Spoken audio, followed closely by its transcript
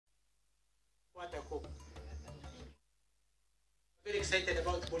excited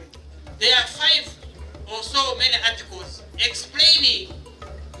about politics. There are 5 or so many articles explaining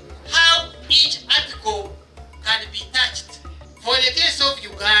how each article can be touched. For the case of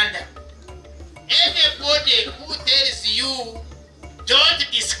Uganda, anybody who tells you don't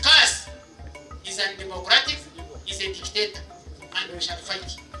discuss is undemocratic, is a dictator, and we shall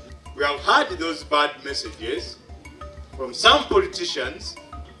fight. We have heard those bad messages from some politicians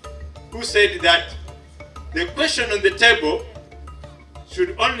who said that the question on the table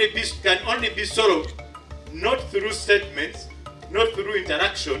can only be solved not through statements, not through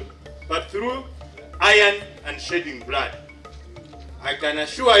interaction, but through iron and shedding blood. I can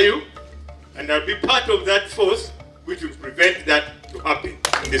assure you, and I'll be part of that force which will prevent that to happen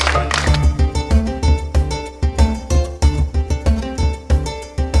in this country.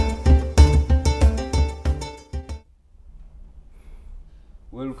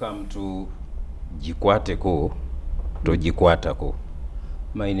 Welcome to Jikwateko to Jikwatako.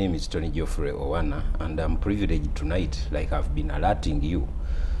 My name is Tony Geoffrey Owana, and I'm privileged tonight, like I've been alerting you,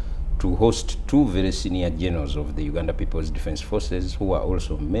 to host 2 very senior generals of the Uganda People's Defense Forces who are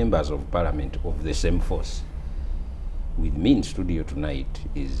also members of parliament of the same force. With me in studio tonight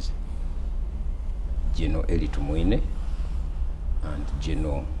is General Eli Tumuine and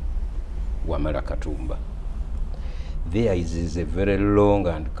General Wamala Katumba. There is a very long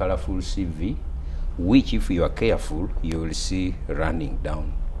and colorful CV, which if you are careful, you will see running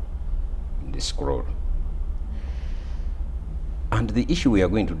down in the scroll. And the issue we are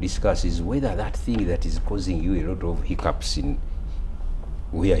going to discuss is whether that thing that is causing you a lot of hiccups in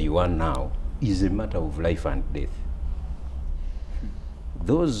where you are now is a matter of life and death.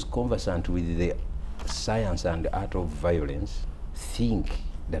 Those conversant with the science and art of violence think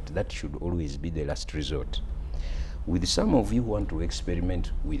that that should always be the last resort. With some of you who want to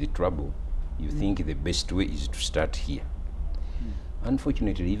experiment with trouble, you think the best way is to start here.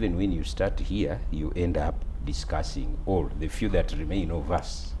 Unfortunately, even when you start here, you end up discussing, or the few that remain of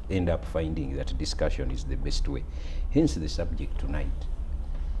us end up finding that discussion is the best way. Hence the subject tonight,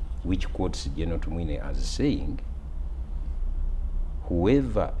 which quotes General Tumuine as saying,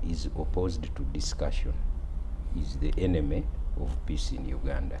 whoever is opposed to discussion is the enemy of peace in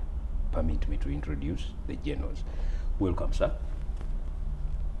Uganda. Permit me to introduce the generals. Welcome, sir.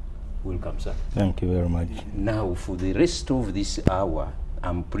 Welcome, sir. Thank you very much. Now, for the rest of this hour,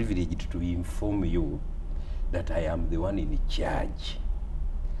 I'm privileged to inform you that I am the one in charge.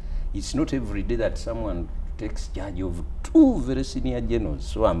 It's not every day that someone takes charge of 2 very senior generals,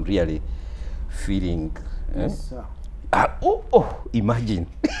 so I'm really feeling... Yes, sir. Imagine.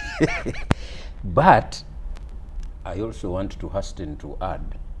 But I also want to hasten to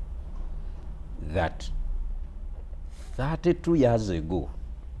add that 32 years ago,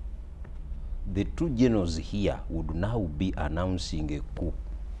 the 2 generals here would now be announcing a coup.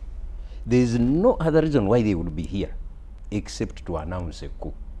 There is no other reason why they would be here except to announce a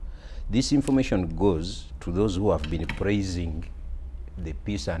coup. This information goes to those who have been praising the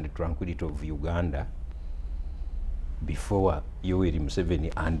peace and tranquility of Uganda before Yoweri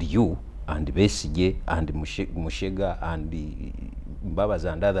Museveni and you and Besigye and Mushega and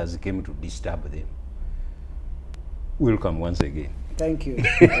Mbabazi and others came to disturb them. Welcome once again. Thank you.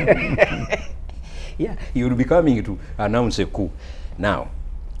 Yeah, you will be coming to announce a coup. Now,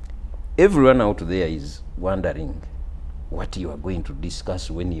 everyone out there is wondering what you are going to discuss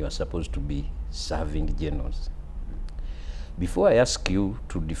when you are supposed to be serving generals. Before I ask you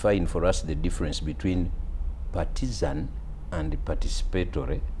to define for us the difference between partisan and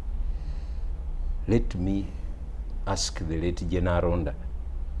participatory, let me ask the late General Ronda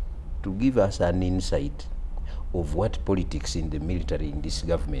to give us an insight of what politics in the military in this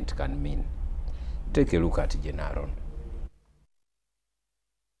government can mean. Take a look at General Ronda.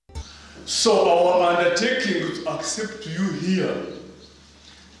 So our undertaking to accept you here,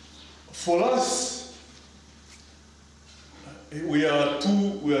 for us, we are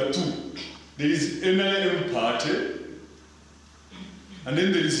two. There is NIM party, and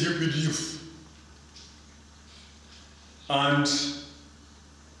then there is Updf. And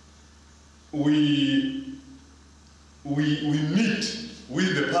we meet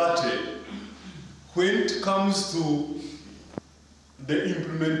with the party when it comes to the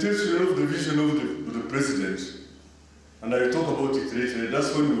implementation of the vision of the president. And I'll talk about it later.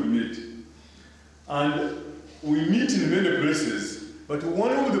 That's when we meet. And we meet in many places, but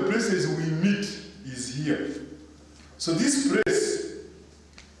one of the places we meet is here. So this place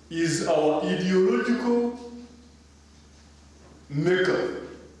is our ideological maker.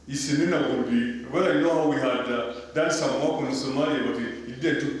 Isinina would be, well, I know how we had done some work on Somalia, but it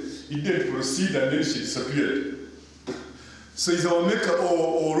didn't proceed, and then she disappeared. So is our maker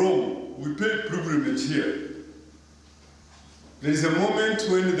or wrong? We pay pilgrimage here. There is a moment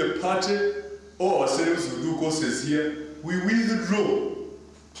when the party or ourselves will do courses here. We withdraw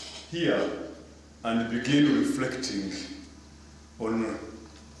here and begin reflecting on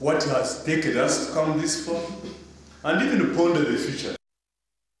what has taken us to come this far and even ponder the future.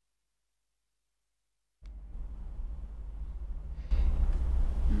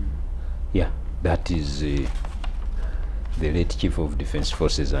 Yeah, that is the late Chief of Defense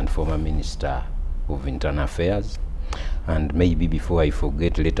Forces and former Minister of Internal Affairs. And maybe before I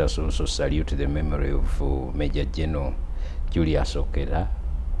forget, let us also salute the memory of Major General Julius Okera,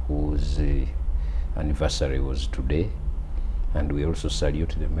 whose anniversary was today. And we also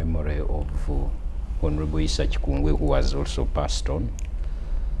salute the memory of Honorable Issa Chikungwe, who has also passed on.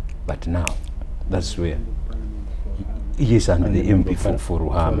 But now, that's where... Yes, and the MP for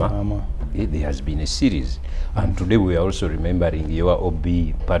Ruhama. There has been a series. And today we are also remembering your OB,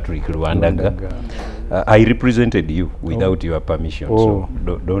 Patrick Rwandaga. I represented you without your permission, so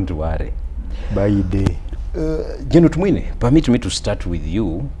don't worry. By day. General Tumwine, permit me to start with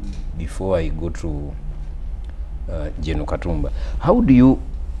you before I go to General Katumba. How do you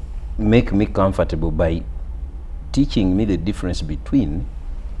make me comfortable by teaching me the difference between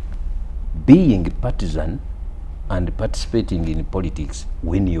being partisan and participating in politics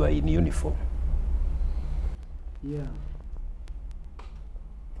when you are in uniform? Yeah.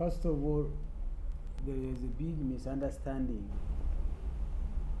 First of all, there is a big misunderstanding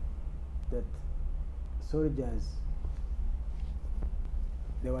that soldiers,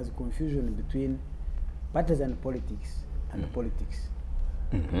 there was confusion between partisan politics and politics.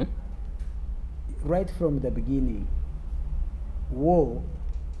 Mm-hmm. Right from the beginning, war,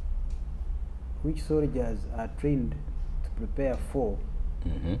 which soldiers are trained to prepare for,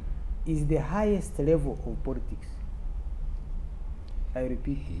 is the highest level of politics. I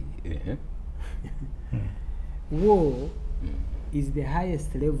repeat. War is the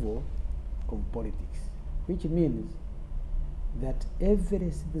highest level of politics, which means that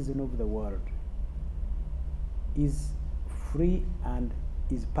every citizen of the world is free and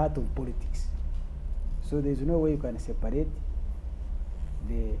is part of politics. So there's no way you can separate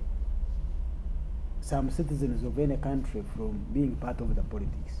some citizens of any country from being part of the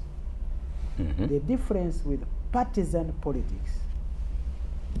politics. The difference with partisan politics,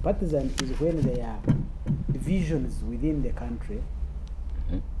 partisan is when there are divisions within the country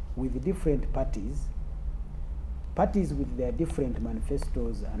with different parties with their different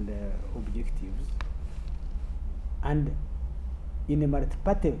manifestos and objectives. And in a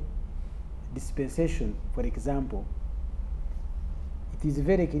multi-party dispensation, for example, it is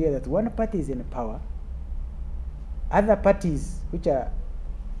very clear that one party is in power, other parties which are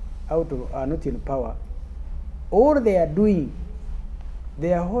are not in power, all they are doing,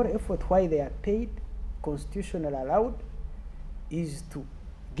 their whole effort, why they are paid, constitutional allowed, is to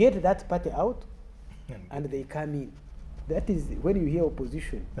get that party out and they come in. That is when you hear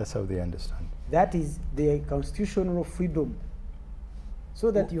opposition. That's how they understand. That is their constitutional freedom. So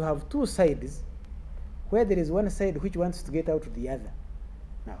that you have two sides, where there is one side which wants to get out of the other.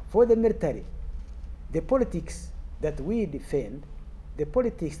 Now, for the military, the politics that we defend, the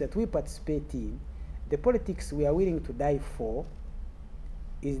politics that we participate in, the politics we are willing to die for,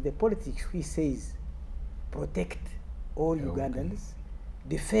 is the politics which says protect all Ugandans,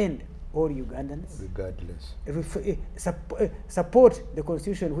 defend all Ugandans, regardless, support the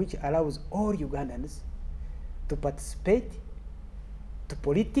constitution which allows all Ugandans to participate, to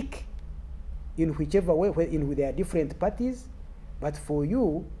politic, in whichever way, in their different parties, but for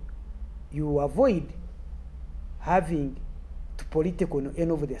you, you avoid having to politic on any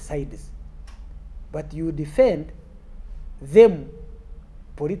of the sides, but you defend them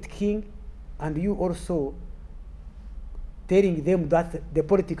politicking, and you also telling them that the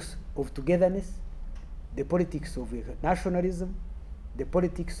politics of togetherness, the politics of nationalism, the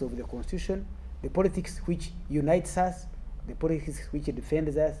politics of the constitution, the politics which unites us, the politics which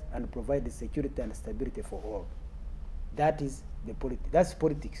defends us and provides security and stability for all. That is the politics. That's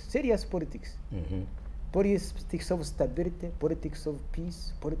politics, serious politics. Politics of stability, politics of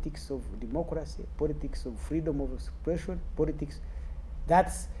peace, politics of democracy, politics of freedom of expression, politics.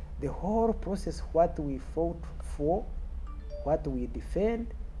 That's the whole process, what we fought for, what we defend,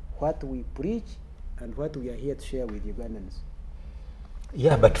 what we preach, and what we are here to share with Ugandans.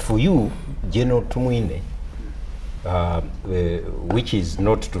 Yeah, but for you, General Tumwine, which is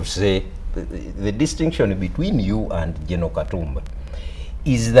not to say the distinction between you and General Katumba,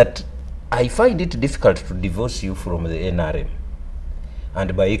 is that I find it difficult to divorce you from the NRM.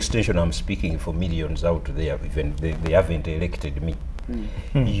 and by extension I'm speaking for millions out there, even they haven't elected me.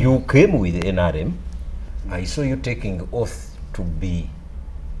 You came with NRM. I saw you taking oath to be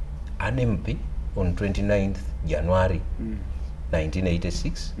an MP on 29th January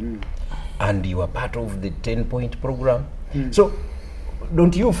 1986, and you are part of the 10-point program. So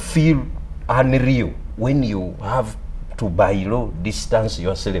don't you feel unreal when you have to by law distance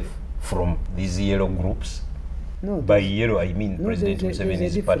yourself from these yellow groups? No, By yellow, I mean no, President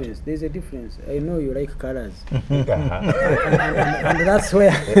Museveni's party. There's a difference. I know you like colors, Uh-huh. and that's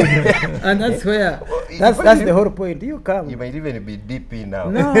where, that's the whole point. You come. You might even be DP now.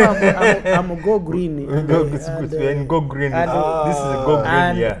 No, I'm go green. Go green. This is a go green.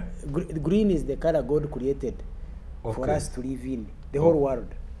 And Yeah. green is the color God created for Okay. us to live in the whole world.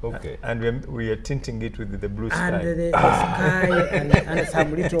 Okay. And we are tinting it with the blue sky. And the sky and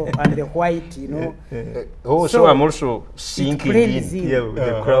some little and the white, you know. Oh, so So I'm also sinking blends in. in. Yeah, with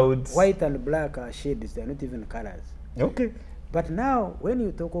the crowds. White and black are shades, they're not even colors. Okay. But now, when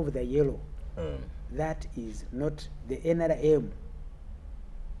you talk of the yellow, that is not the NRM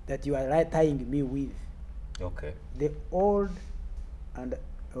that you are tying me with. Okay. The old and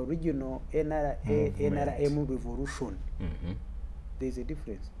original NRM revolution. There's a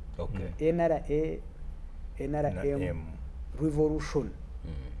difference. Okay. NRM revolution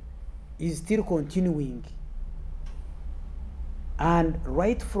is still continuing. And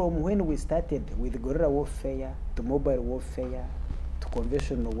right from when we started with guerrilla warfare to mobile warfare to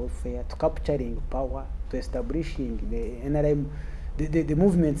conventional warfare to capturing power to establishing the NRM, the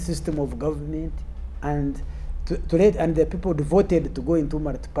movement system of government, and to let and the people devoted to go into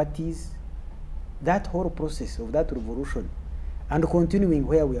multi-parties, that whole process of that revolution and continuing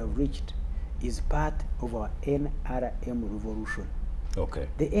where we have reached is part of our NRM revolution. Okay.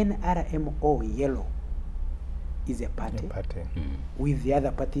 The NRM or yellow is a party with the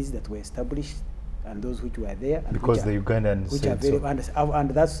other parties that were established and those which were there. And Because the Ugandans which are said very, so.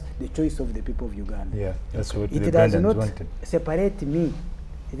 and that's the choice of the people of Uganda. Yeah, that's what It the does Ugandans not wanted. separate me.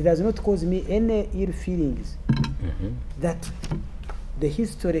 It does not cause me any ill feelings that the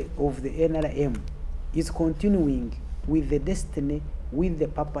history of the NRM is continuing with the destiny, with the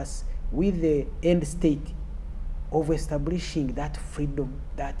purpose, with the end state of establishing that freedom,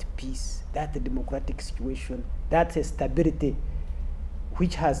 that peace, that democratic situation, that stability,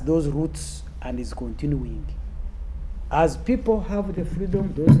 which has those roots and is continuing. As people have the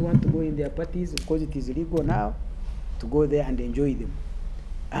freedom, those who want to go in their parties, of course it is legal now to go there and enjoy them.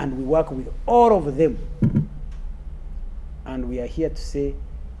 And we work with all of them. And we are here to say,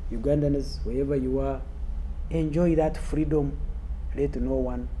 Ugandans, wherever you are, enjoy that freedom. Let no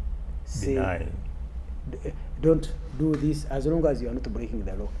one say, Deny. Don't do this, as long as you are not breaking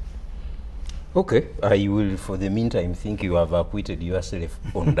the law. Okay. I will, for the meantime, think you have acquitted yourself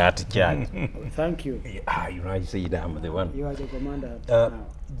on that charge. Thank you. You know, I said I'm the one. You are the commander now.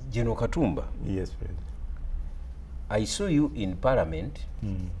 General Katumba, Yes, President. I saw you in Parliament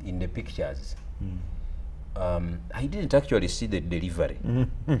in the pictures. I didn't actually see the delivery,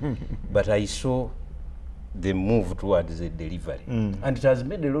 but I saw the move towards the delivery. And it has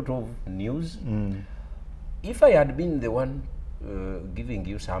made a lot of news. If I had been the one giving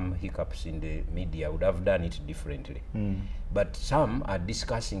you some hiccups in the media, I would have done it differently. But some are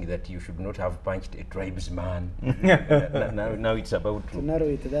discussing that you should not have punched a tribesman. now it's about To narrow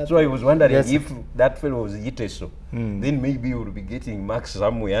it to that. So I was wondering Yes. if that fellow was Yiteso, then maybe you will be getting marks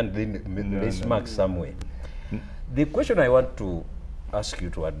somewhere and then less marks somewhere. The question I want to ask you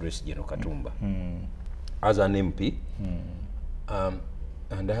to address, General Katumba, as an MP,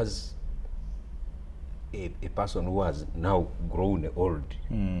 and as a person who has now grown old,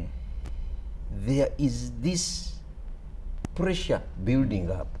 there is this pressure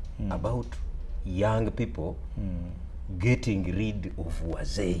building up about young people getting rid of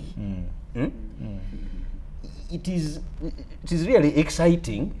wazee. It is really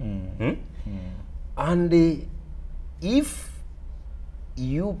exciting. And if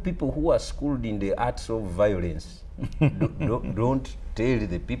you people who are schooled in the arts of violence don't tell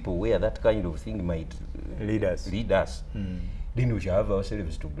the people where that kind of thing might Lead us. then we shall have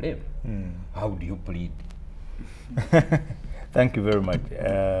ourselves to blame. How do you plead? Thank you very much.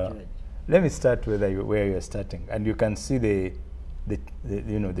 Let me start with where you're starting, and you can see the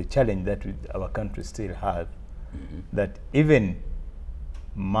challenge that our country still has. That even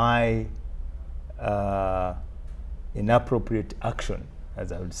my inappropriate action,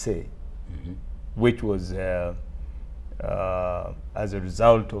 as I would say, which was as a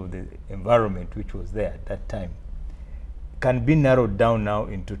result of the environment which was there at that time, can be narrowed down now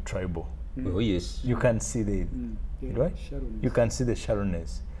into tribal. Oh yes. You can see Yeah, right? shallowness. You can see the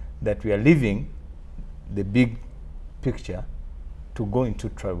shallowness that we are leaving the big picture to go into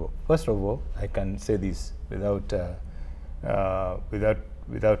tribal. First of all, I can say this without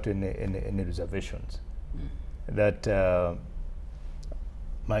any reservations, that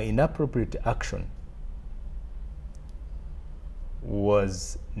my inappropriate action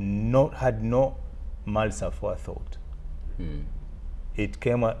had no malice aforethought. It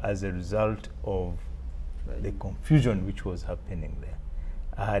came as a result of the confusion which was happening there.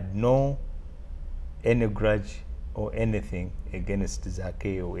 I had any grudge or anything against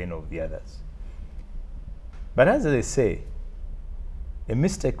Zake or any of the others. But as they say, a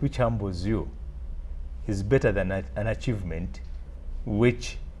mistake which humbles you is better than an achievement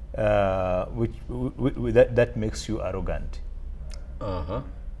which that makes you arrogant.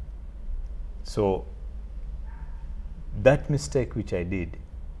 So that mistake which I did,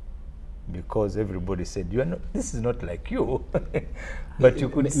 because everybody said, "You are not. This is not like you," but you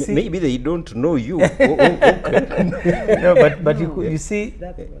could see. Maybe they don't know you. Okay. No, but you see,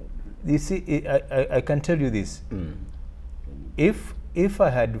 I can tell you this. If I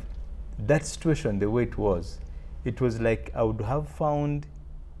had that situation the way it was like I would have found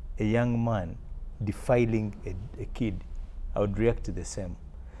a young man defiling a kid. I would react the same,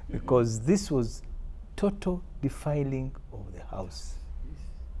 because this was total defiling of the house.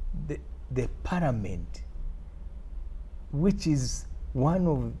 The parliament, which is one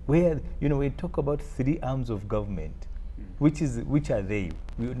of where, we talk about 3 arms of government, which are they?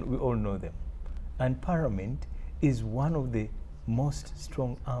 We all know them. And parliament is one of the most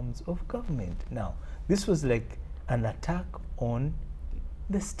strong arms of government. Now, this was like an attack on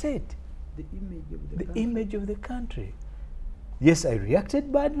the state, The image of the the country. image of the country. Yes, I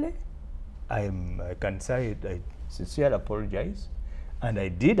reacted badly. I can say it, I sincerely apologize. And I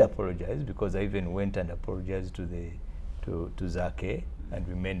did apologize, because I even went and apologized to Zake, and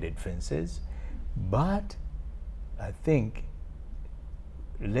we mended fences. But I think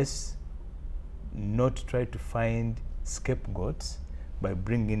let's not try to find scapegoats by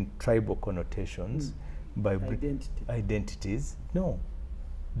bringing tribal connotations, by identities. No,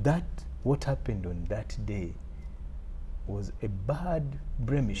 what happened on that day was a bad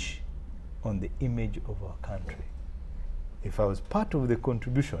blemish on the image of our country. If I was part of the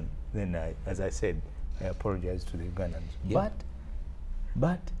contribution, then as I said, I apologize to the Ugandans. Yeah.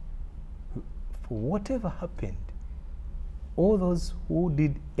 But for whatever happened, all those who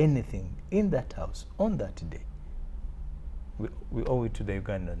did anything in that house on that day, we owe it to the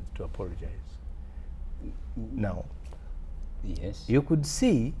Ugandans to apologize. Now, Yes. you could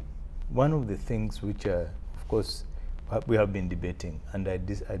see one of the things which, of course, we have been debating, and I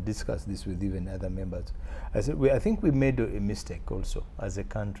discussed this with even other members. I said, I think we made a mistake also as a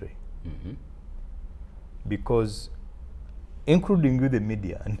country, because, including you, the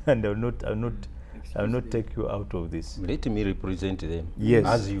media, and I'll not take you out of this. Let me represent them. Yes.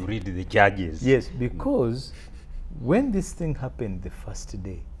 As you read the charges. Yes, because when this thing happened the first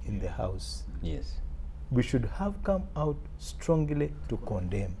day in the house, Yes. we should have come out strongly to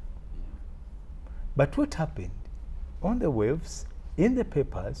condemn. But what happened? On the waves, in the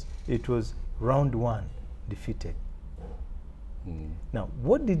papers, it was round 1 defeated. Now,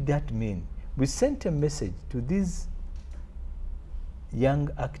 what did that mean? We sent a message to these young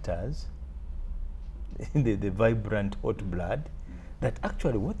actors, the vibrant hot blood, that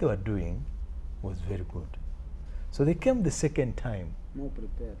actually what they were doing was very good. So they came the second time,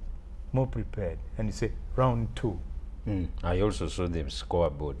 more prepared, and you say round 2. I also saw them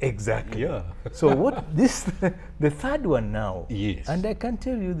scoreboard. Exactly. Yeah. So what the third one now, Yes. and I can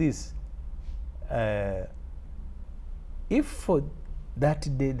tell you this, if for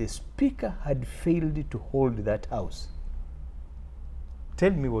that day the speaker had failed to hold that house,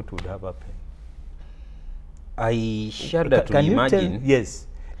 tell me what would have happened. I shudder to Can you tell? imagine. Yes,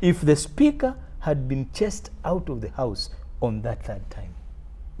 if the speaker had been chased out of the house on that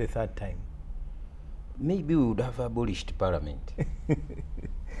the third time. Maybe we would have abolished parliament.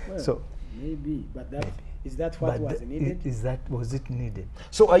 Well, So maybe, but is that what but was needed? was it needed?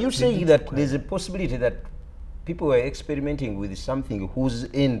 So are you saying that there's a possibility that people were experimenting with something whose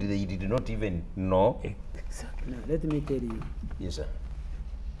end they did not even know? Exactly. Now, let me tell you, Yes, sir.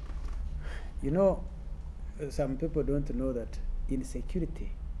 you know, some people don't know that in security,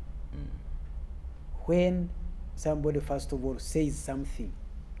 when somebody first of all says something,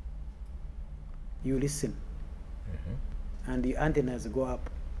 you listen, and your antennas go up.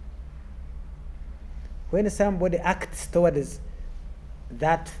 When somebody acts towards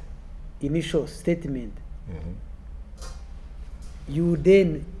that initial statement, you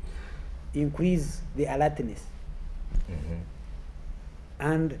then increase the alertness.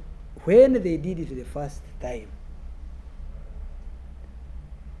 And when they did it the first time,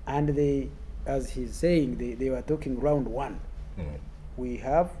 and they, as he's saying, they were talking round one. We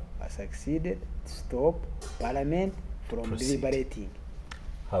have succeeded to stop Parliament from Proceed. deliberating.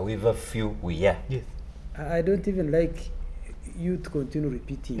 However few we are. Yes. I don't even like you to continue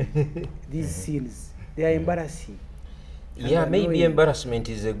repeating these scenes. They are embarrassing. and Yeah, maybe annoying. embarrassment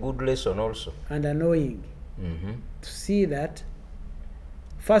is a good lesson also. And annoying to see that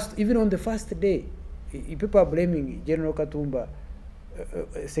first, even on the first day, people are blaming General Katumba.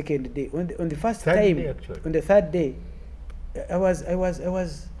 Second day, on the first Third time, day, actually. on the third day, I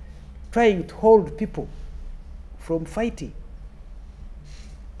was trying to hold people from fighting,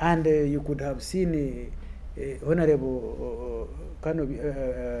 and you could have seen Honorable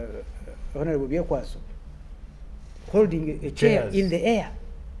Honorable Biakwaso holding a chair Chairs. in the air.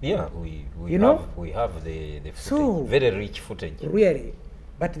 Yeah, You know? we have the footage, So- very rich footage. Really.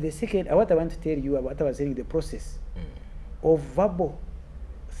 But the second, what I want to tell you about, what I was saying, the process of verbal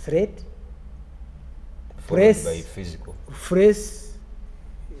threat, Followed press, by physical. press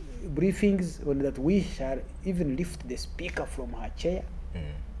briefings on that we shall even lift the speaker from her chair,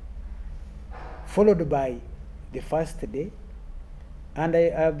 followed by the first day. And I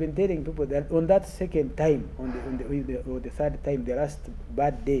have been telling people that on that second time, on the third time, the last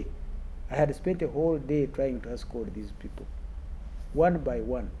bad day, I had spent a whole day trying to ask all these people, one by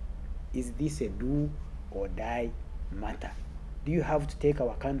one, is this a do or die matter? Do you have to take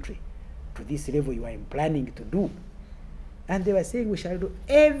our country to this level you are planning to do? And they were saying we shall do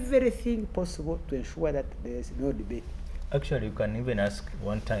everything possible to ensure that there is no debate. Actually, you can even ask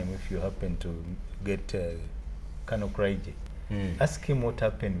one time if you happen to get Kano Kraije. Ask him what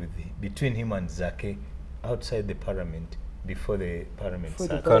happened between him and Zake outside the parliament before the parliament Before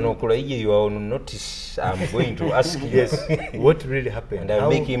the started. Kano Kulaije, you are on notice. I'm going to ask you. Yes, what really happened? And I'll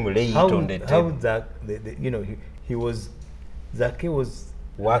make him lay it on the How table. Zake, you know, he was, Zake was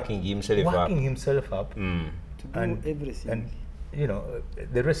Working himself working up. himself up, To do everything. and you know,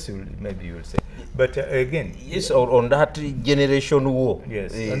 the rest maybe you will say. But again, Yes, or on that generation war.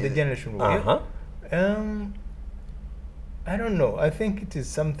 yes, on the generation war. Uh-huh. I don't know. I think it is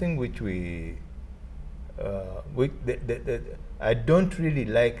something which I don't really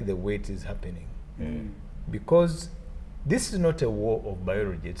like the way it is happening, because this is not a war of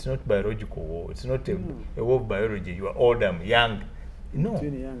biology. It's not biological war. It's not a war of biology. You are old, I'm young. No,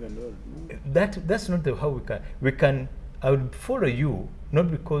 Between young and old. No? that's not how we can. I would follow you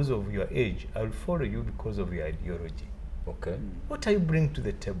not because of your age. I will follow you because of your ideology. Okay. What are you bringing to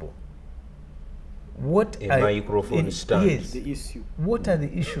the table? What A microphone stand. Yes. The issue. What are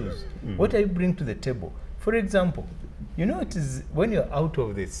the issues? What are you bringing to the table? For example, you know, it is when you're out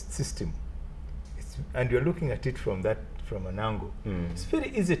of this system, and you're looking at it from an angle. It's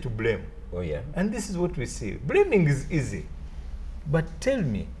very easy to blame, Oh, yeah. and this is what we see. Blaming is easy, but tell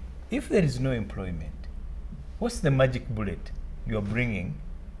me, if there is no employment, what's the magic bullet you're bringing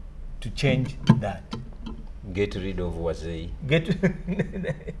to change that? Get rid of Wazei.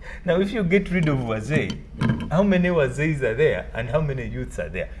 Now, if you get rid of Wazei, how many Wazeis are there and how many youths are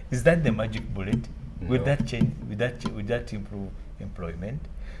there? Is that the magic bullet? Will No. that change? Will that improve employment?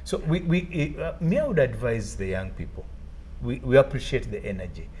 So me, I would advise the young people. We appreciate the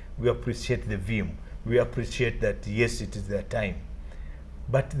energy. We appreciate the vim. We appreciate that, yes, it is their time.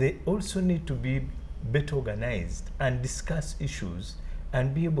 But they also need to be better organized and discuss issues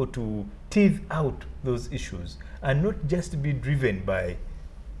and be able to tease out those issues and not just be driven by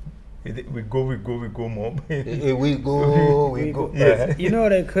we go mob. We go. Yes. You know,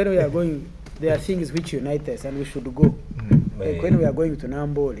 like when we are going, there are things which unite us and we should go. Like when we are going to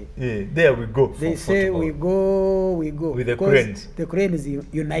Namboli, Yeah, there we go. they for say football. we go. With the because cranes. The cranes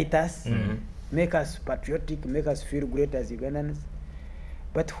unite us, make us patriotic, make us feel great as Ugandans.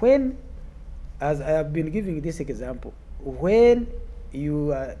 But when, as I have been giving this example, when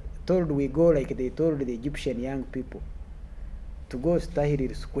you are told we go like they told the Egyptian young people to go to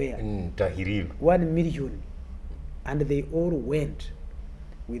Tahrir Square, Tahrir. 1 million, and they all went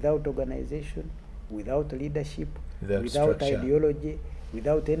without organization, without leadership, Without without structure. ideology,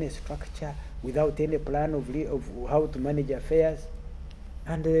 without any structure, without any plan of how to manage affairs.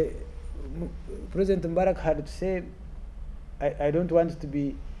 And President Mubarak had to say, I don't want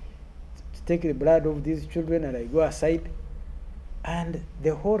to take the blood of these children, and I go aside. And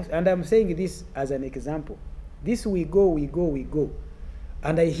the whole, and I'm saying this as an example. This we go.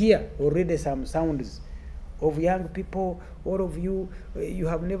 And I hear already some sounds of young people, all of you, you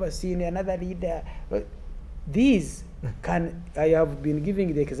have never seen another leader. These I have been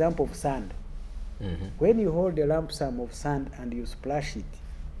giving the example of sand. When you hold a lump sum of sand and you splash it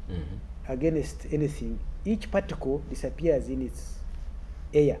against anything, each particle disappears in its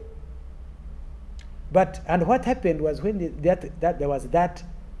air. And what happened was when there was that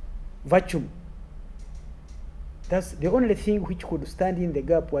vacuum, that's the only thing which could stand in the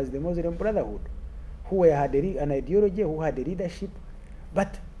gap was the Muslim Brotherhood, who had an ideology, who had a leadership,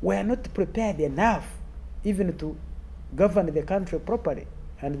 but were not prepared enough even to govern the country properly,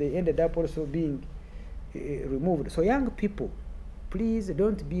 and they ended up also being removed. So young people, please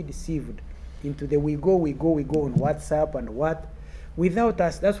don't be deceived into the we go on WhatsApp and what, without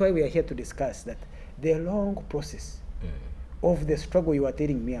us. That's why we are here to discuss that the long process of the struggle you are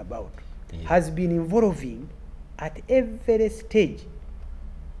telling me about has been involving at every stage,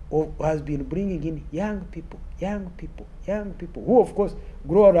 has been bringing in young people, who of course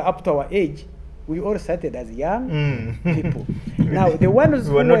grow up to our age. We all started as young people. Now the ones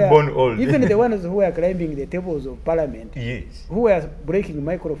who were not born old, even the ones who were climbing the tables of parliament, who were breaking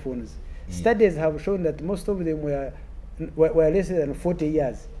microphones, studies have shown that most of them were less than 40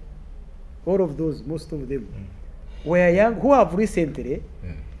 years. All of those, most of them were young, who have recently,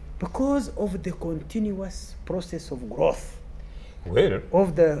 because of the continuous process of growth,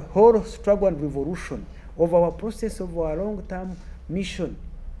 of the whole struggle and revolution, of our process of our long-term mission,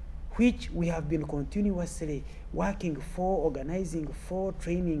 which we have been continuously working for, organizing for,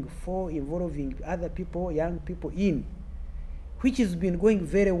 training for, involving other people, young people in, which has been going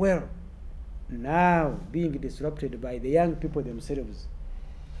very well, now being disrupted by the young people themselves.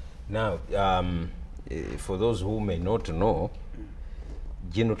 Now, for those who may not know,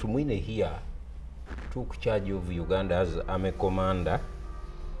 General Tumwine here took charge of Uganda as Army Commander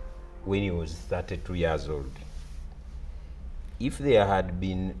when he was 32 years old. If there had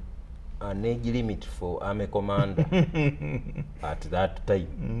been an age limit for Army Commander at that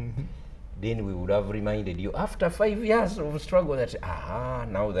time, then we would have reminded you after 5 years of struggle that,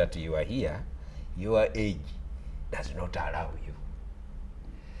 now that you are here, your age does not allow you.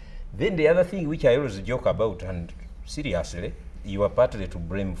 Then the other thing which I always joke about, and seriously, you are partly to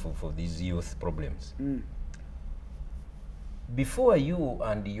blame for these youth problems. Before you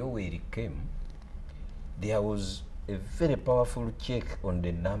and Yoweri came, there was a very powerful check on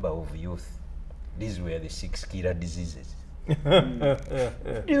the number of youth. These were the 6 killer diseases.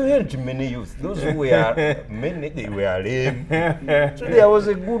 You had many youth. Those who were many, they were lame. So there was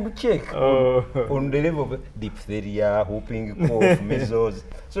a good check on the level of diphtheria, whooping cough, measles.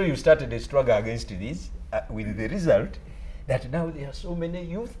 So you started a struggle against this with the result that now there are so many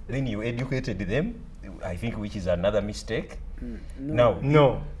youth. Then you educated them, I think, which is another mistake. No.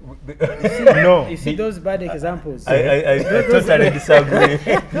 You see those bad examples. I totally disagree.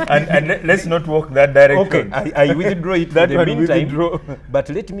 and let's not walk that direction. Okay, I withdraw it for the meantime. But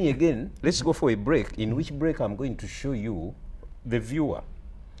let's go for a break, in which break I'm going to show you, the viewer,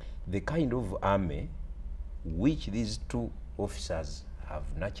 the kind of army which these two officers have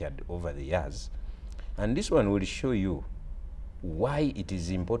nurtured over the years. And this one will show you why it is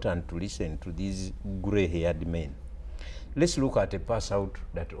important to listen to these gray-haired men. Let's look at a pass out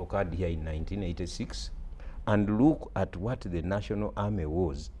that occurred here in 1986 and look at what the National Army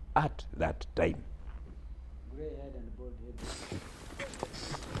was at that time.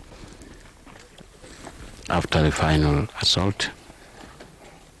 After the final assault,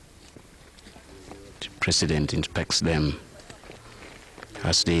 the president inspects them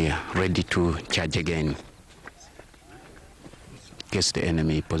as they are ready to charge again against the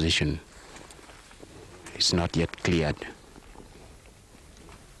enemy position. It's not yet cleared.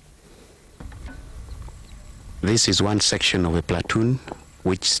 This is one section of a platoon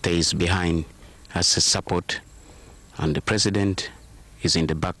which stays behind as a support, and the president is in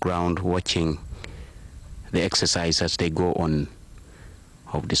the background watching the exercise as they go on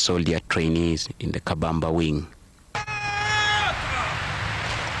of the soldier trainees in the Kabamba wing.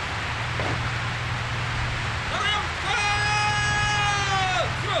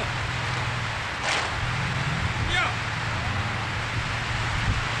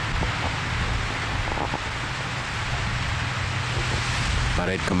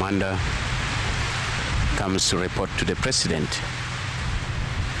 Parade commander comes to report to the president.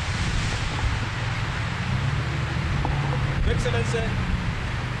 Excellency,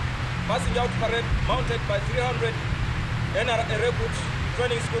 passing out parade mounted by 300 NRA recruits,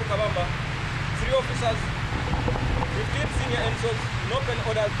 training school Kabamba, 3 officers, 15 senior NSOs, in open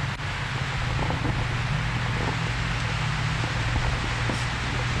orders.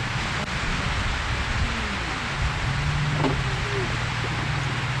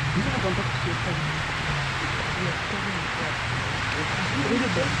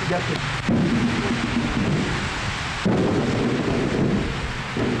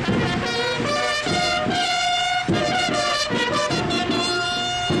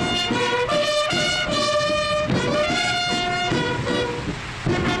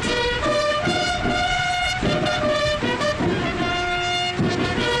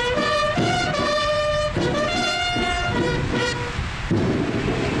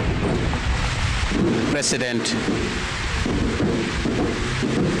 President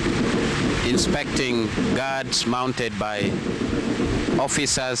inspecting guards mounted by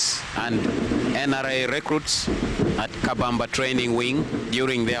officers and NRA recruits at Kabamba Training Wing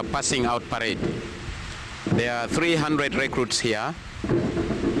during their passing out parade. There are 300 recruits here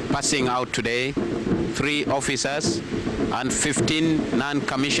passing out today, 3 officers and 15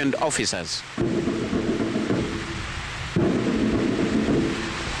 non-commissioned officers.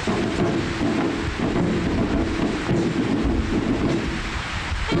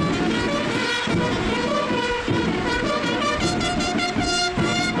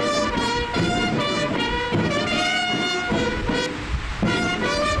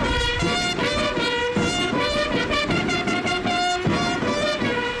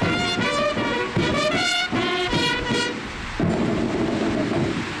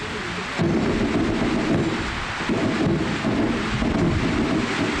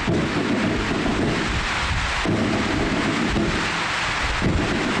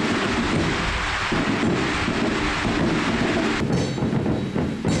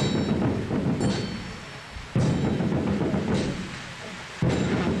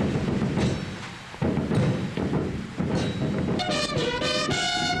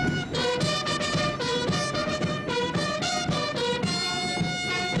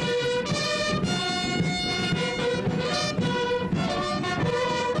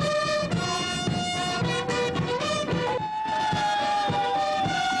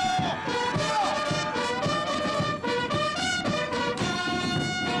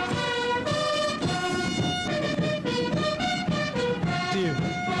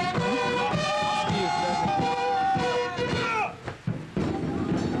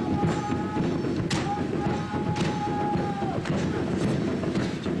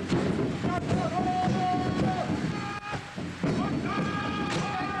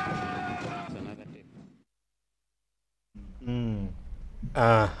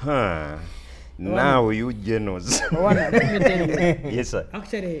 Now you generals. Let me tell you. Yes, sir.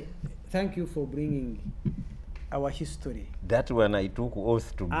 Actually, thank you for bringing our history. That one I took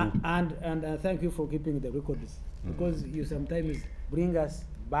oath to do. And thank you for keeping the records, because you sometimes bring us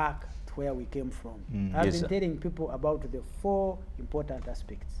back to where we came from. I've Yes, been sir. telling people about the 4 important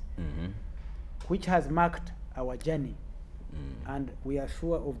aspects which has marked our journey, and we are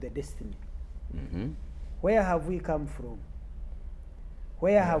sure of the destiny. Where have we come from?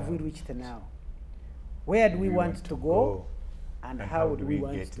 Where have we reached now? Where do we want to go? And how do we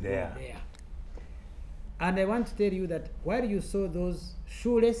want get to there? go there? And I want to tell you that while you saw those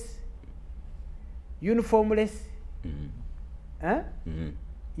shoeless, uniformless,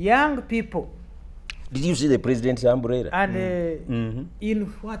 young people, Did you see the president's umbrella? and in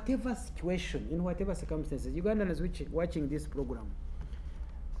whatever situation, in whatever circumstances, Ugandans which watching this program,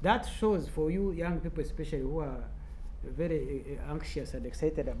 that shows for you young people especially who are very anxious and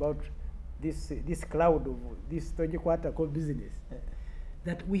excited about this cloud of this Tojikwata called business,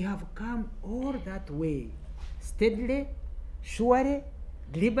 that we have come all that way, steadily, surely,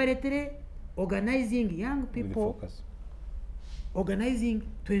 deliberately, organizing young people, organizing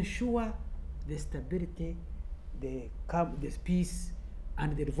to ensure the stability, the peace,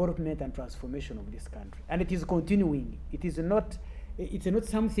 and the development and transformation of this country. And it is continuing. It's not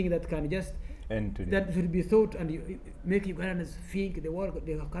something that can just that will be thought and make Ugandans think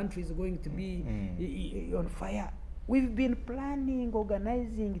the country is going to be on fire. We've been planning,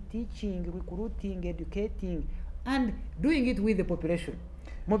 organizing, teaching, recruiting, educating, and doing it with the population,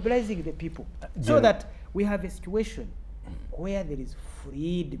 mobilizing the people, so that we have a situation where there is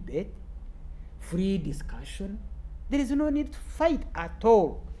free debate, free discussion. There is no need to fight at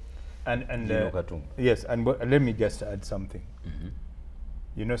all. And yes, and let me just add something.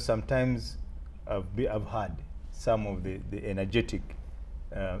 You know, sometimes I've heard some of the energetic,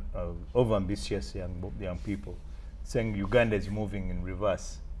 over-ambitious young people saying Uganda is moving in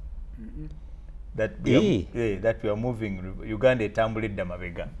reverse. That we are moving, Uganda tambulid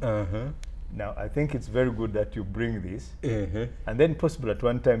damabega. Now, I think it's very good that you bring this, and then possible at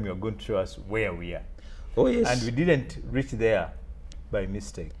one time you're going to show us where we are. Oh, yes. And we didn't reach there by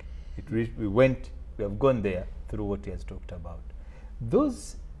mistake. We have gone there through what he has talked about.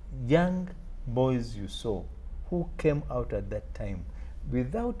 Those young boys you saw who came out at that time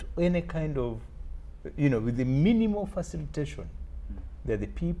without any kind of, with the minimal facilitation, they're the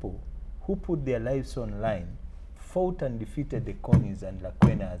people who put their lives on line, fought and defeated the Conis and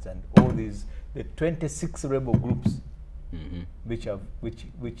Lakwenas and all these, the 26 rebel groups which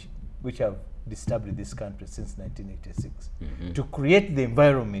have disturbed this country since 1986, to create the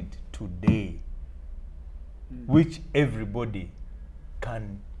environment today which everybody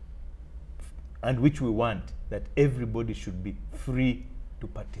can and which we want, that everybody should be free to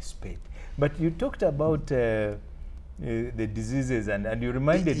participate. But you talked about the diseases, and you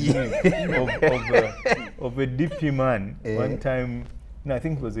reminded me of a DP man one time. No, I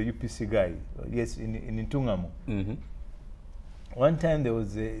think it was a UPC guy. Yes, in Ntungamo. One time there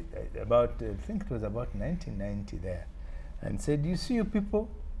was I think it was about 1990 there, and said, "You see, you people,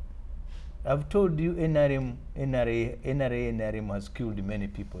 I've told you NRM has killed many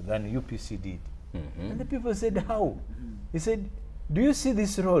people than UPC did." And the people said, "How?" He said, "Do you see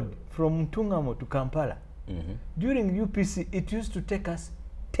this road from Ntungamo to Kampala? During UPC, it used to take us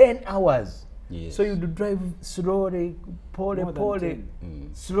 10 hours. Yes. So you'd drive slowly,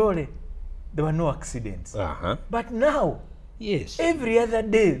 slowly. There were no accidents. But now, yes, every other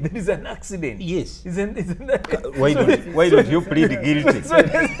day there is an accident. Yes. Isn't why don't you plead guilty?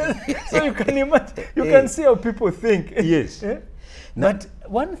 So you can imagine, you can see how people think. Yes. But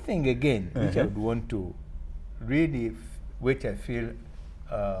one thing again, which I would want to really, which I feel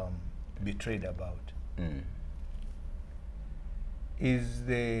betrayed about, is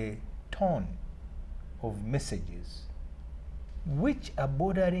the tone of messages which are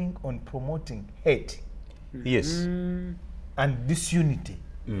bordering on promoting hate. Yes. And disunity,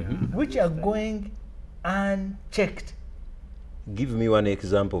 which are going unchecked. Give me one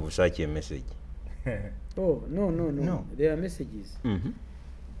example of such a message. Oh, no. There are messages.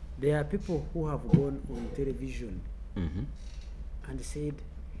 There are people who have gone on television and said,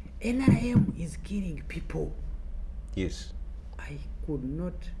 NRM is killing people. Yes. I could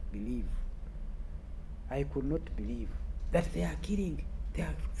not believe that they are killing, they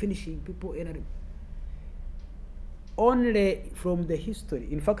are finishing people. NRM. Only from the history.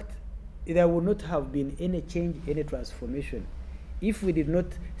 In fact, there would not have been any change, any transformation, if we did not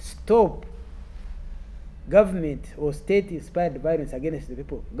stop government or state-inspired violence against the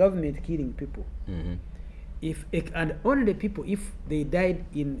people, government killing people. And only people, if they died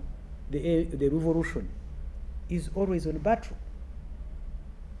in the revolution, is always on battle.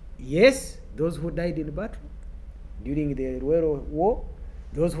 Yes, those who died in battle during the Ruero War,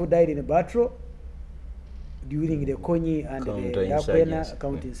 those who died in battle during the Konyi and the Lakwena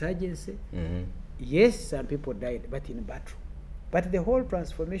counterinsurgency. Yes, some people died, but in battle. But the whole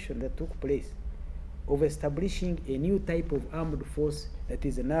transformation that took place of establishing a new type of armed force that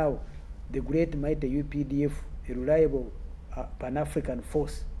is now the great mighty UPDF, a reliable Pan-African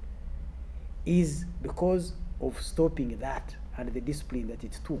force, is because of stopping that and the discipline that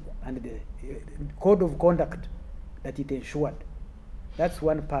it took and the code of conduct that it ensured. That's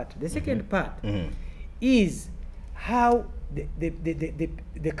one part. The second part is how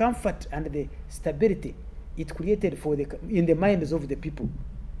the comfort and the stability it created for in the minds of the people,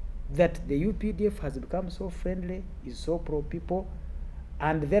 that the UPDF has become so friendly, is so pro-people,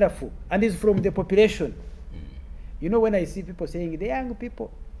 and therefore, and is from the population. You know, when I see people saying, the young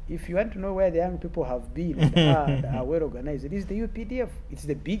people, if you want to know where the young people have been and are well organized, it is the UPDF. It's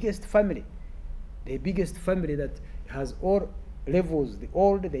the biggest family that has all levels, the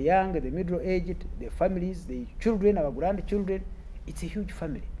old, the young, the middle-aged, the families, the children, our grandchildren. It's a huge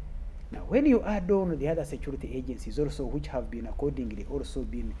family. Now, when you add on the other security agencies also, which have been accordingly also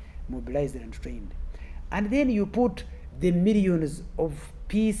been mobilized and trained, and then you put the millions of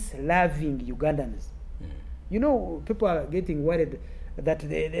peace-loving Ugandans. You know, people are getting worried that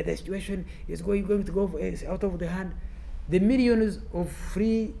the situation is going to go out of the hand. The millions of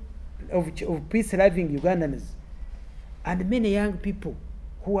peace-loving Ugandans and many young people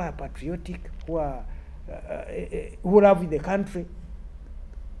who are patriotic, who love the country,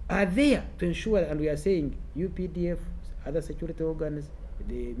 are there to ensure, and we are saying UPDF, other security organs,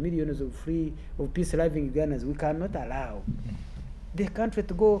 the millions of peace-loving Ugandans, we cannot allow the country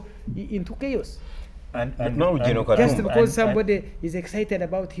to go into chaos. And now, just because somebody is excited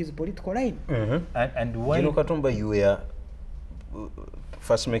about his political line. And why? Gino Katumba, you were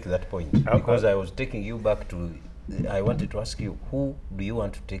first make that point, because I was taking you back to, I wanted to ask you, who do you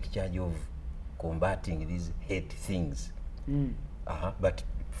want to take charge of combating these hate things? But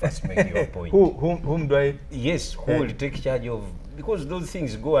first make your point. Whom do I? Yes, who will take charge of, because those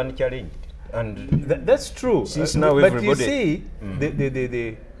things go unchallenged. And that's true. Since now but everybody... you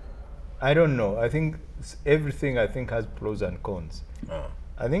see, I don't know. I think everything has pros and cons.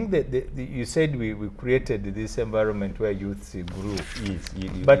 I think that you said we created this environment where youth grew. Yes,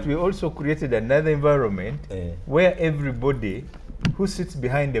 but we also created another environment where everybody who sits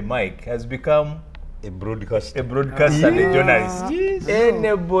behind the mic has become a broadcaster and a journalist. Yes.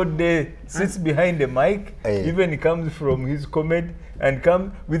 Anybody sits behind the mic, even comes from his comment and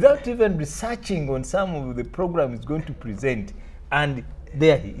comes without even researching on some of the program he's going to present, and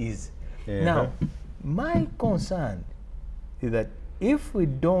there he is. Now, my concern is that if we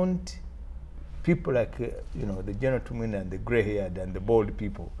don't, people like, you know, the gentlemen and the gray-haired and the bald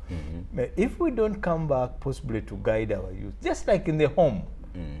people, if we don't come back possibly to guide our youth, just like in the home,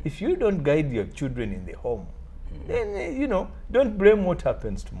 if you don't guide your children in the home, then, you know, don't blame what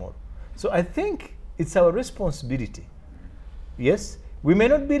happens tomorrow. So I think it's our responsibility. Yes, we may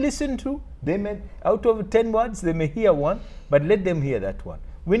not be listened to. They may, out of 10 words, they may hear one, but let them hear that one.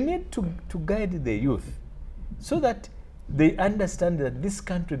 We need to guide the youth so that they understand that this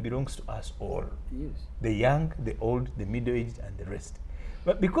country belongs to us all. Yes. The young, the old, the middle-aged, and the rest.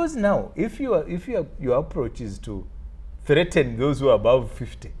 But because now, if your approach is to threaten those who are above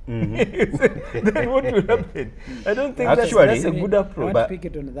 50, then what will happen? I don't think that's a good approach. I want to pick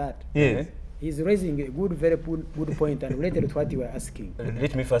it on that. Yes. He's raising a very good point and related to what you were asking.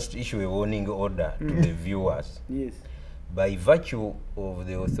 Let me first issue a warning order to the viewers. Yes. By virtue of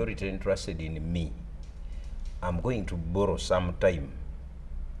the authority entrusted in me, I'm going to borrow some time,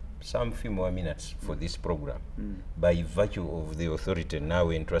 some few more minutes for this program, by virtue of the authority now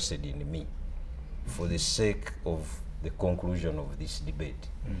entrusted in me, for the sake of the conclusion of this debate.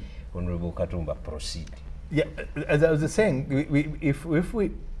 Honorable Katumba, proceed. Yeah, as I was saying, if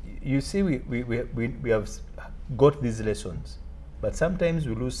we you see, we have got these lessons, but sometimes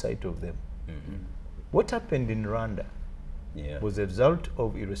we lose sight of them. What happened in Rwanda was a result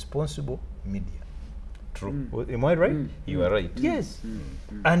of irresponsible media. True. Am I right? You are right. Yes.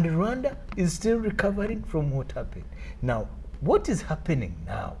 And Rwanda is still recovering from what happened. Now, what is happening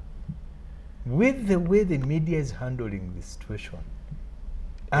now with the way the media is handling the situation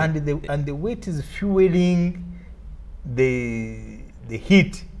and the way it is fueling the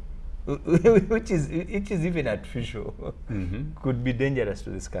heat, which is even artificial, could be dangerous to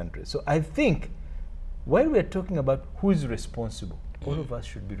this country. So I think while we are talking about who is responsible, all of us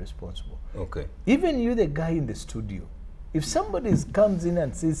should be responsible. Okay. Even you, the guy in the studio, if somebody comes in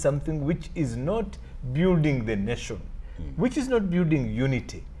and says something which is not building the nation, which is not building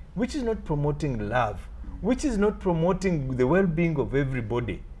unity, which is not promoting love, which is not promoting the well-being of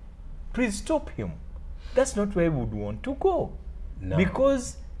everybody, please stop him. That's not where we would want to go. No.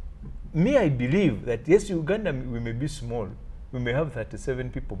 Because I believe that, yes, Uganda, we may be small, we may have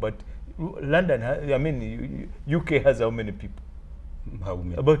 37 people, but London, UK has how many people? How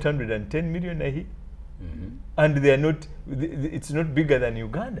many? About 110 million, I hear. And they are not, it's not bigger than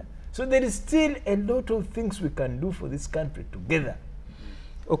Uganda. So there is still a lot of things we can do for this country together.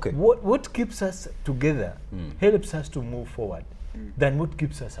 Okay. What keeps us together helps us to move forward than what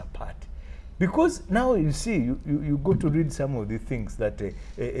keeps us apart. Because now you see, you go to read some of the things that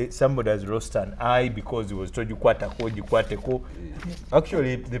somebody has lost an eye because he was told Jikwateko.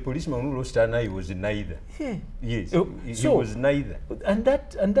 Actually, the policeman who lost an eye was neither. Yeah. Yes, he was neither. And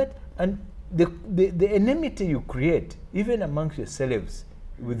the enmity you create, even amongst yourselves,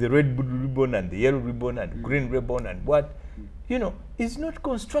 with the red ribbon and the yellow ribbon and green ribbon and what, you know, is not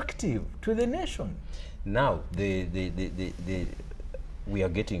constructive to the nation. Now, we are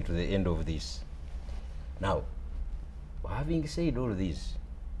getting to the end of this. Now, having said all this,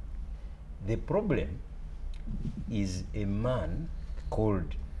 the problem is a man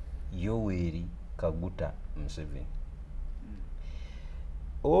called Yoweri Kaguta Museveni.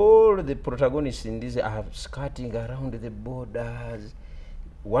 All the protagonists in this are skirting around the borders.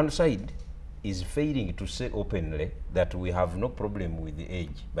 One side is failing to say openly that we have no problem with the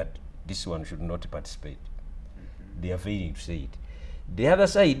age, but this one should not participate. They are failing to say it. The other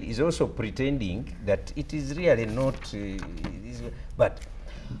side is also pretending that it is really not. But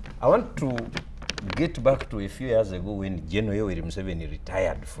I want to get back to a few years ago when General Yoweri Museveni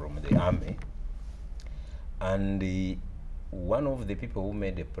retired from the army, and one of the people who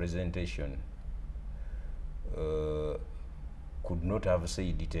made a presentation could not have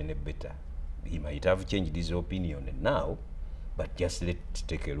said it any better. He might have changed his opinion now, but just let's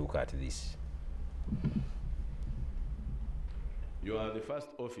take a look at this. You are the first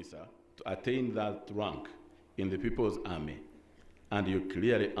officer to attain that rank in the People's Army, and you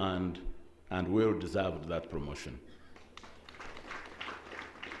clearly earned and well deserved that promotion.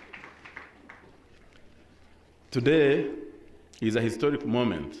 Today is a historic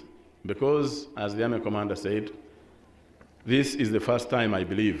moment because, as the Army Commander said, this is the first time, I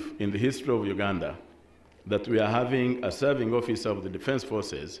believe, in the history of Uganda that we are having a serving officer of the Defense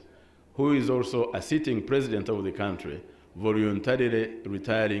Forces who is also a sitting president of the country voluntarily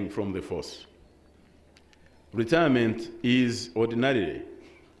retiring from the force. Retirement is ordinarily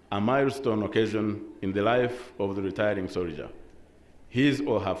a milestone occasion in the life of the retiring soldier, his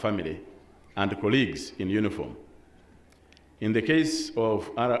or her family, and colleagues in uniform. In the case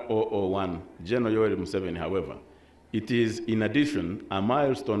of R001, General Yoweri Museveni, however, it is in addition a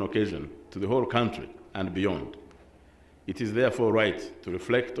milestone occasion to the whole country and beyond. It is therefore right to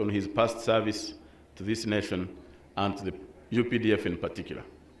reflect on his past service to this nation and to the UPDF in particular.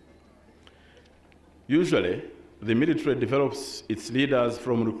 Usually, the military develops its leaders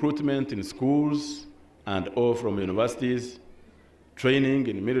from recruitment in schools and/or from universities, training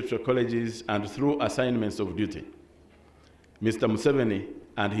in military colleges, and through assignments of duty. Mr. Museveni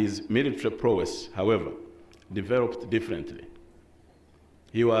and his military prowess, however, developed differently.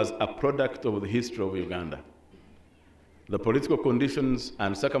 He was a product of the history of Uganda. The political conditions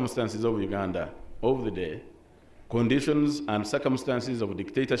and circumstances of Uganda of the day, conditions and circumstances of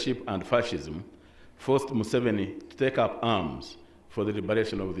dictatorship and fascism, forced Museveni to take up arms for the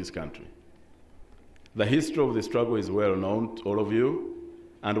liberation of this country. The history of the struggle is well known to all of you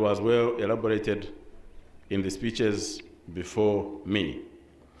and was well elaborated in the speeches before me.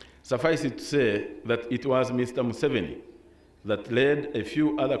 Suffice it to say that it was Mr. Museveni that led a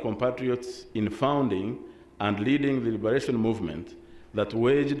few other compatriots in founding and leading the liberation movement that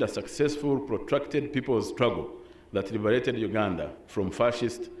waged a successful, protracted people's struggle that liberated Uganda from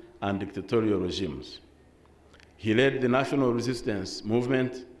fascist and dictatorial regimes. He led the national resistance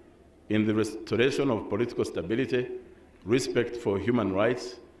movement in the restoration of political stability, respect for human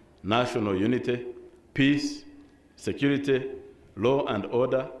rights, national unity, peace, security, law and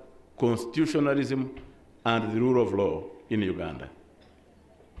order, constitutionalism, and the rule of law in Uganda.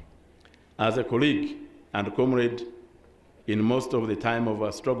 As a colleague and comrade in most of the time of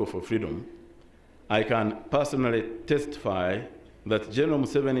our struggle for freedom, I can personally testify that General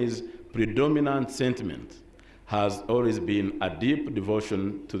Museveni's predominant sentiment has always been a deep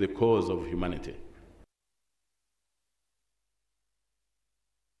devotion to the cause of humanity.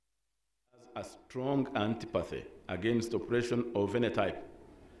 A strong antipathy against oppression of any type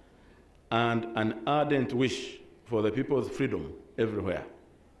and an ardent wish for the people's freedom everywhere.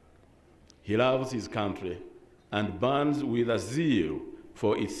 He loves his country and burns with a zeal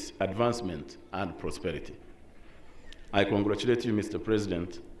for its advancement and prosperity. I congratulate you, Mr.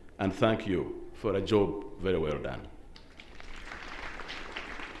 President, and thank you for a job very well done.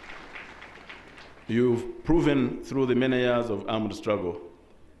 You've proven through the many years of armed struggle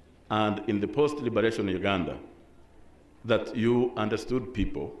and in the post-liberation Uganda that you understood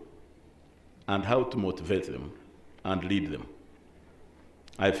people and how to motivate them and lead them.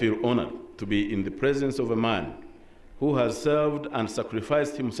 I feel honored to be in the presence of a man who has served and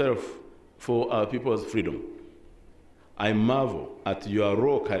sacrificed himself for our people's freedom. I marvel at your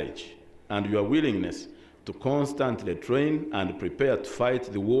raw courage and your willingness to constantly train and prepare to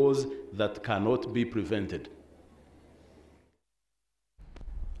fight the wars that cannot be prevented.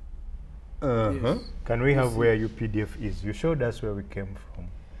 Yes. Can we have where UPDF is? You showed us where we came from.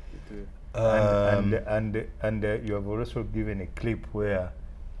 And you have also given a clip where,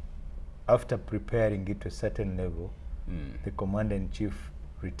 after preparing it to a certain level, the commander-in-chief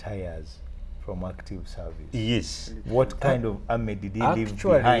retires from active service. Yes. What kind of army did he leave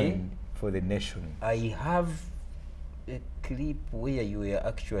behind for the nation? I have a clip where you were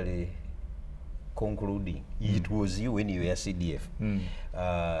actually concluding. It was you when you were CDF.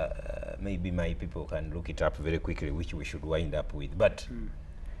 Maybe my people can look it up very quickly, which we should wind up with. But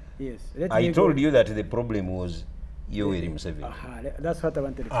yes, I told you that the problem was Yoweri Museveni. That's what I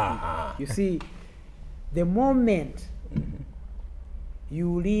wanted to say. You see, the moment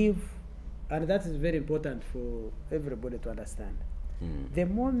you leave, and that is very important for everybody to understand, the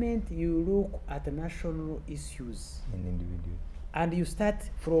moment you look at national issues and you start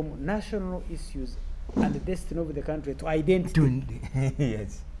from national issues and the destiny of the country to identity,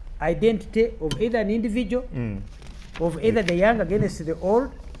 Yes. identity of either an individual, of either the young against the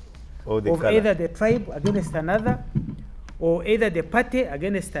old, Or the of color. either the tribe against another, or either the party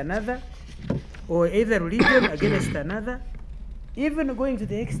against another, or either religion against another, even going to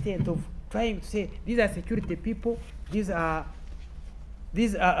the extent of trying to say these are security people, these are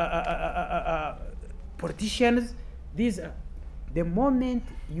politicians, these are, the moment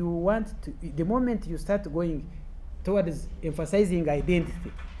you want to, the moment you start going towards emphasizing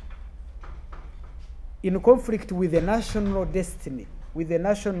identity in conflict with the national destiny, with the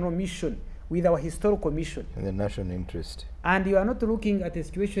national mission, with our historical mission, And the national interest. and you are not looking at a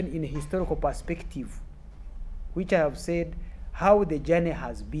situation in a historical perspective, which I have said how the journey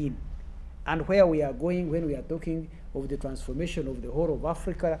has been and where we are going when we are talking of the transformation of the whole of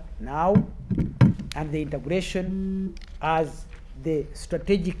Africa now and the integration as the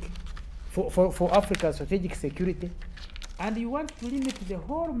strategic, for Africa's strategic security, and you want to limit the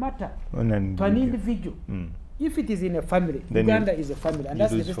whole matter On an to an individual. individual. if it is in a family, Then Uganda is a family, and you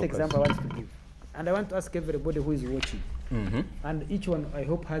that's the lose best focus. example I want to give. And I want to ask everybody who is watching, and each one I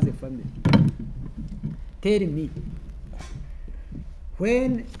hope has a family. Tell me,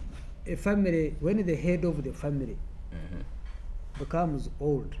 when a family, when the head of the family becomes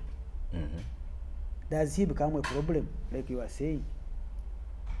old, does he become a problem, like you are saying?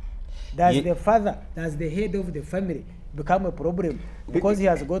 Does the father, does the head of the family become a problem because he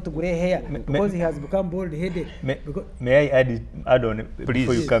has got gray hair, because he has become bald-headed? May I add on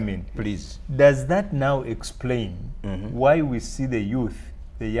before you come in? Please. Does that now explain why we see the youth,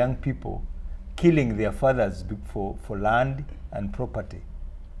 the young people, killing their fathers for land and property?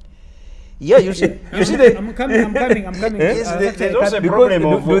 Yeah, you see, I'm coming. Yes, there's also a Because problem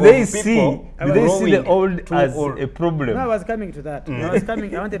of do they of see people the growing old too as old. a problem? No, I was coming to that.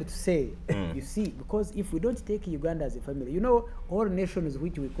 I wanted to say, you see, because if we don't take Uganda as a family, you know, all nations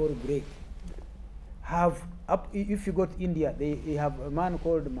which we call great have, if you go to India, they have a man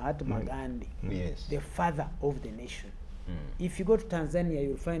called Mahatma Gandhi, Yes. the father of the nation. If you go to Tanzania,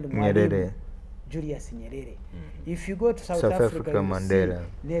 you'll find Nyerere. Mwalimu Julius Nyerere. If you go to South South Africa, Africa, you'll Mandela.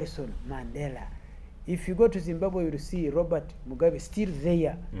 see Nelson Mandela. If you go to Zimbabwe, you'll see Robert Mugabe, still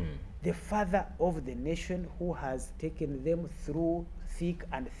there. The father of the nation who has taken them through thick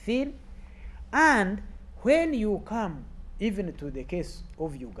and thin. And when you come even to the case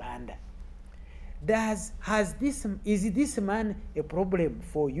of Uganda, is this man a problem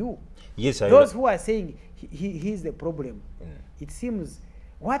for you? Yes, Those who are saying he's the problem, it seems,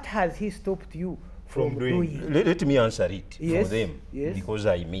 what has he stopped you from doing? Let me answer it Yes, for them, yes. because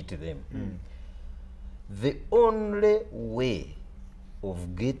I meet them. The only way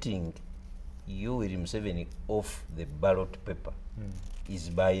of getting Yoweri Museveni off the ballot paper is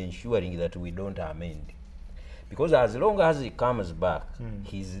by ensuring that we don't amend. Because as long as he comes back,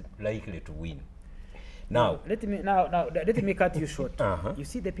 he's likely to win. Now, let me cut you short. You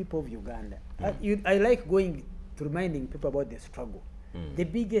see, the people of Uganda, I like going to reminding people about the struggle. The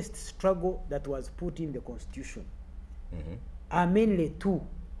biggest struggle that was put in the constitution are mainly two.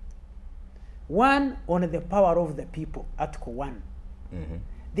 One on the power of the people, Article 1.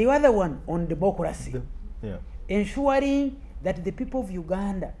 The other one on democracy, ensuring that the people of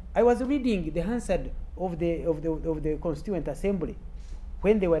Uganda. I was reading the answer of the Constituent Assembly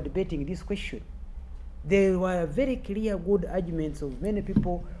when they were debating this question. There were very clear, good arguments of many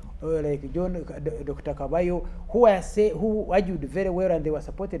people, like Dr. Kabayo, who argued very well, and they were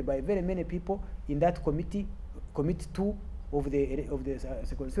supported by very many people in that committee 2 of the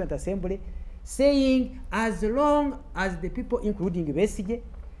Constituent Assembly, saying as long as the people, including Besigye,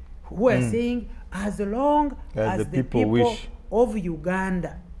 who are saying as long as the people wish of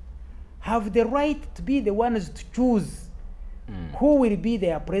Uganda have the right to be the ones to choose who will be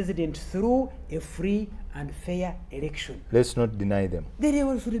their president through a free and fair election. Let's not deny them.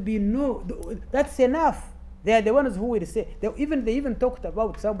 There should be no, that's enough. They are the ones who will say, they even talked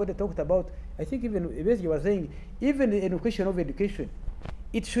about, somebody talked about, I think even Besigye was saying, even in the question of education,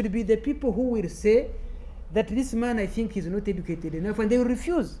 it should be the people who will say that this man, I think, is not educated enough, and they will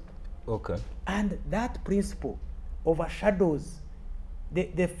refuse. okay. And that principle overshadows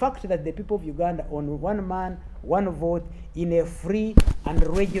the fact that the people of Uganda, on one man, one vote, in a free and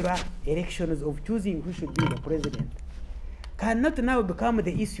regular elections of choosing who should be the president, cannot now become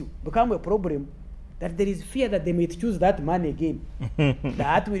the issue, become a problem, that there is fear that they may choose that man again.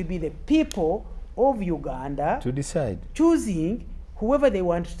 That will be the people of Uganda To decide. choosing whoever they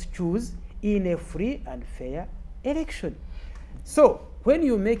want to choose in a free and fair election. So when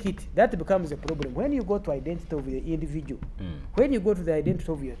you make it, that becomes a problem. When you go to identity of the individual, when you go to the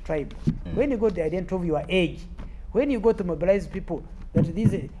identity of your tribe, when you go to the identity of your age, when you go to mobilize people, that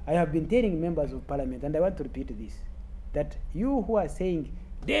these, I have been telling members of parliament, and I want to repeat this, that you who are saying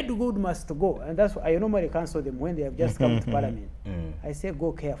dead good must go, and that's why I normally cancel them when they have just come to parliament. I say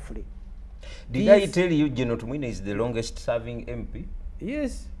go carefully. Did I tell you General Tumwine is the longest serving MP?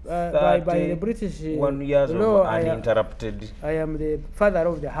 Yes, by the British 1 year law, uninterrupted. I am the father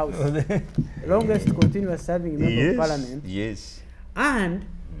of the house, longest continuous serving member of parliament. Yes. And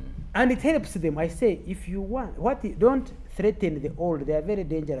it helps them. I say, if you want, don't threaten the old. They are very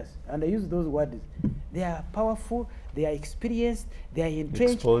dangerous, and I use those words. They are powerful, they are experienced, they are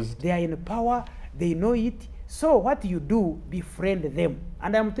entrenched, Exposed. they are in power, they know it. So what you do, befriend them.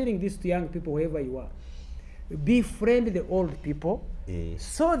 And I'm telling this to young people, wherever you are. Befriend the old people,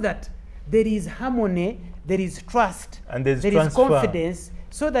 so that there is harmony, there is trust, And there is is confidence,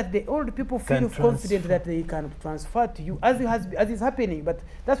 so that the old people feel confident transfer. that they can transfer to you, as is happening. But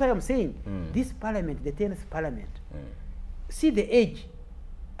that's why I'm saying, this parliament, the 10th parliament, see the age,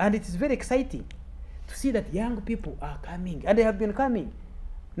 and it is very exciting to see that young people are coming, and they have been coming.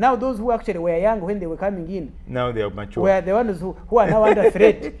 Now those who actually were young when they were coming in, now they are mature. were the ones who are now under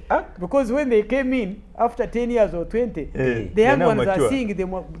threat. Because when they came in after 10 years or 20, the young ones mature. Are seeing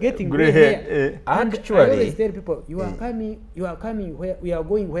them getting Gray gray hair. hair. And Actually, I always tell people, you are coming where we are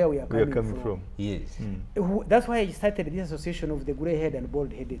going, where we are coming, from. Yes. That's why I started this association of the gray head and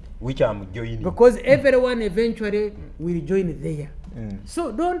bald headed. Which I'm joining. Because everyone eventually will join there.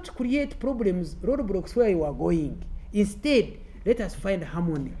 So don't create problems, roadblocks where you are going. Instead, let us find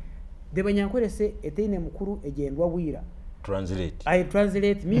harmony. The Banyankore say, etene mukuru egendwa wira. Translate. I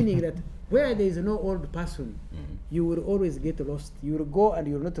translate, meaning that where there is no old person, you will always get lost. You will go and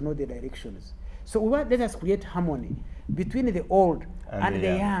you will not know the directions. So let us create harmony between the old and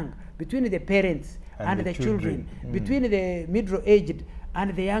the young, between the parents and the children, between the middle-aged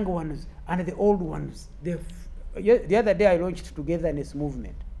and the young ones and the old ones. The other day I launched Togetherness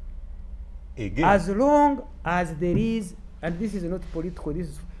movement. Again. As long as there is, and this is not political, this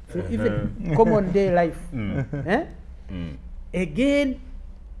is for even common day life. Again,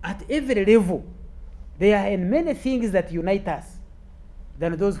 at every level, there are many things that unite us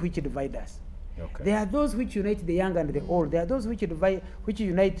than those which divide us. Okay. There are those which unite the young and the old. There are those which divide, which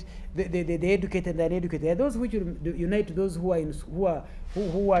unite the educated and the uneducated. There are those which unite those who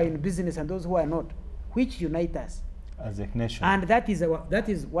are in business and those who are not, which unite us as a nation. And that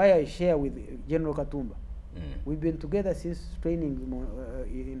is why I share with General Katumba. We've been together since training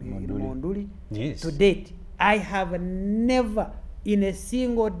in Monduli. Yes. To date, I have never in a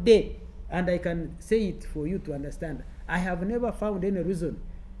single day, and I can say it for you to understand, I have never found any reason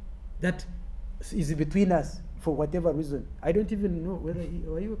that is between us for whatever reason. I don't even know whether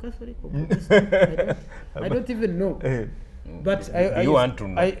are you a Catholic or Protestant? I don't even know. But I want to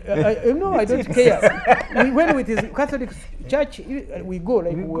know. No, I don't care. When it is Catholic Church, we go,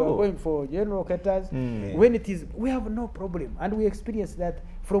 like we are going for general catas. When it is, we have no problem. And we experience that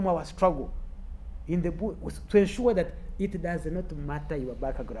from our struggle in the book to ensure that it does not matter your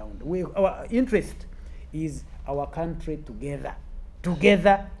background. Our interest is our country together.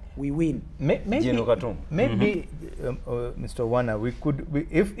 Together we win. Maybe Mr. Wana, we could,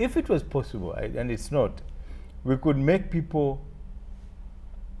 if it was possible, and it's not, we could make people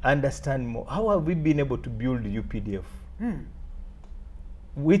understand more. How have we been able to build UPDF,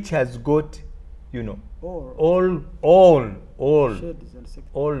 which has got, you know, all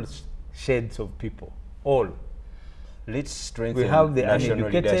shades of people, all. Let's strengthen we have the National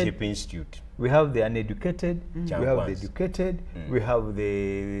uneducated, Leadership Institute. We have the uneducated, we have the educated, we have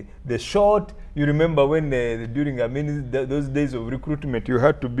the short. You remember when during those days of recruitment, you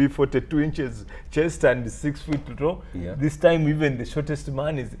had to be 42 inches chest and 6 feet tall. Yeah. This time, even the shortest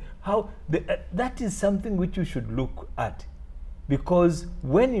man is that is something which you should look at, because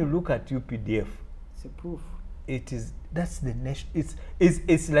when you look at UPDF, it's a proof. That's the nation.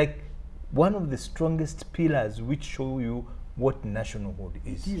 It's like one of the strongest pillars which show you what nationhood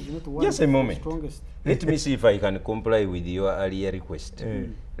is. Just a moment. Let me see if I can comply with your earlier request.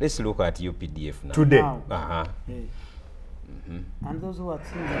 Let's look at UPDF now. Today. And those who are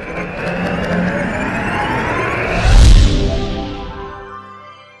seeing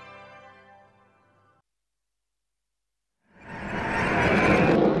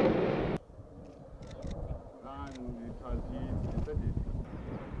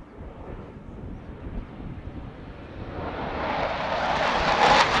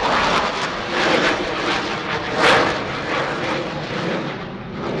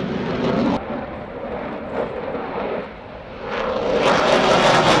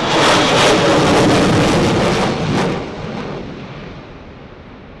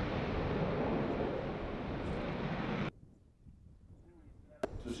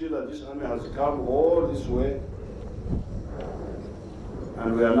that this army has come all this way,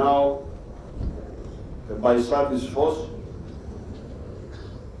 and we are now a by-service force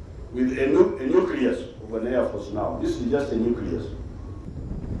with a nucleus of an air force now. This is just a nucleus.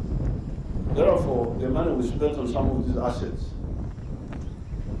 Therefore, the money we spent on some of these assets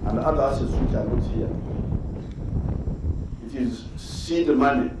and other assets which are not here, it is seed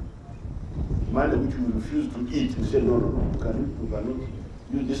money which we refuse to eat. We say, no, we cannot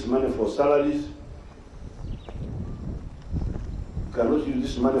use this money for salaries. We cannot use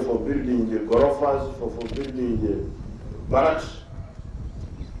this money for building the gorofas, for building the barracks.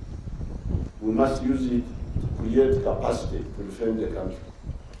 We must use it to create capacity to defend the country.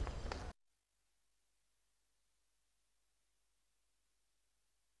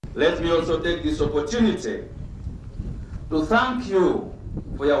 Let me also take this opportunity to thank you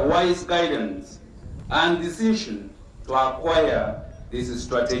for your wise guidance and decision to acquire this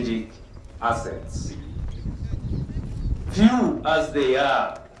strategic assets. Few as they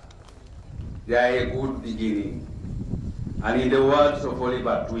are a good beginning. And in the words of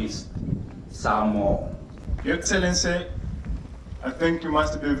Oliver Twist, some more. Your Excellency, I think you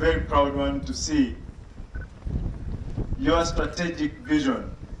must be a very proud one to see your strategic vision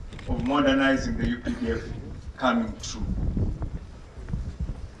of modernizing the UPDF coming true.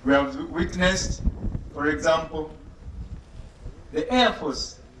 We have witnessed, for example, the Air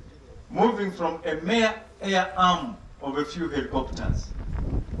Force moving from a mere air arm of a few helicopters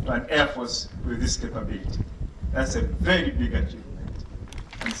to an Air Force with this capability. That's a very big achievement.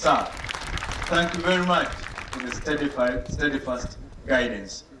 And sir, thank you very much for the steadfast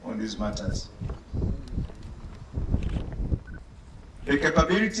guidance on these matters. The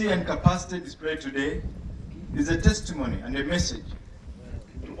capability and capacity displayed today is a testimony and a message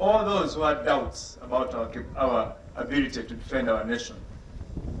to all those who had doubts about our ability to defend our nation,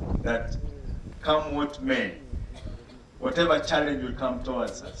 that come what may, whatever challenge will come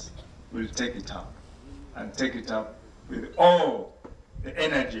towards us, we'll take it up, and take it up with all the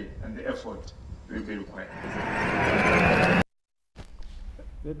energy and the effort will be required.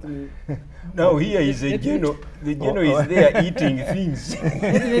 Now here is a Geno. The Geno is there eating things.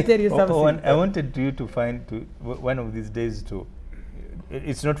 Let me tell you something. I wanted you to find one of these days to.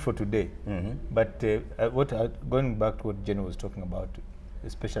 It's not for today, but going back to what Geno was talking about,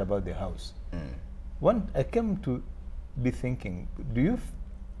 especially about the house. I came to be thinking,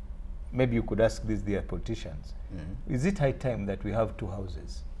 maybe you could ask these dear politicians, is it high time that we have two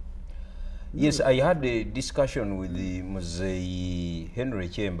houses? Yes, I had a discussion with the Mzee Henry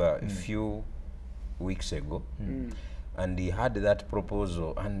Chamber a few weeks ago, and he had that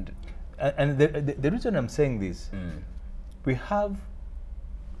proposal. And the reason I'm saying this, we have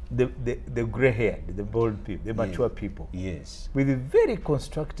the gray-haired, the bold people, the mature people, yes, with very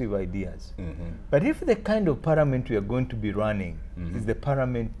constructive ideas. But if the kind of parliament we are going to be running is the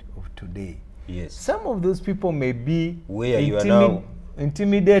parliament of today, yes, some of those people may be where you are now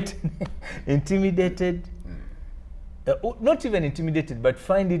intimidated, not even intimidated, but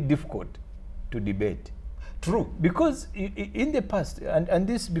find it difficult to debate. True, because in the past, and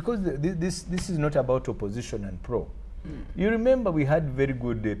this because this is not about opposition and pro. You remember we had very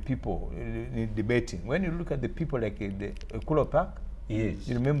good people debating. When you look at the people like the Kulo Park, yes,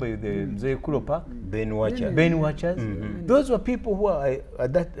 you remember the Mzee Kulo Park, Ben Watchers. Ben Watchers. Those were people who are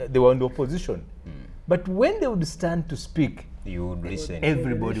they were in the opposition, but when they would stand to speak, you would listen.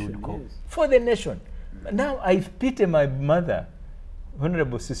 Everybody would go for the nation. Now I pity my mother,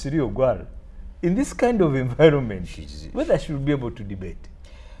 Honorable Cicely Ogwal, in this kind of environment, whether she will be able to debate.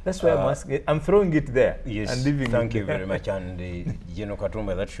 That's why I'm asking. I'm throwing it there. Yes, and leaving thank you very much. And Geno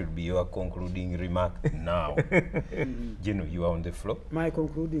Katumba, that should be your concluding remark now. Geno, you are on the floor. My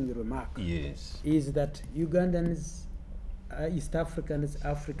concluding remark is that Ugandans, East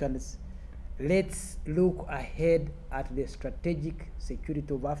Africans, let's look ahead at the strategic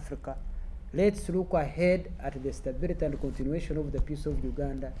security of Africa. Let's look ahead at the stability and continuation of the peace of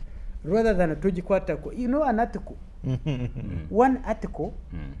Uganda, rather than a Tojikwata. You know, an article, one article,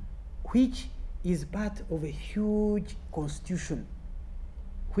 which is part of a huge constitution,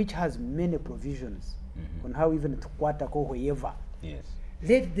 which has many provisions on how even to Kwatako, whoever. Yes.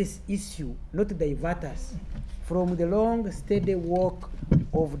 Let this issue not divert us from the long, steady work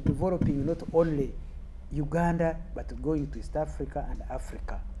of developing not only Uganda, but going to East Africa and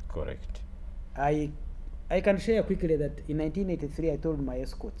Africa. Correct. I can share quickly that in 1983, I told my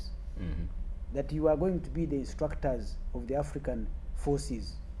escorts that you are going to be the instructors of the African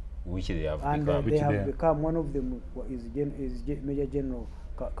forces. Which they have and become. They have become. One of them is Major General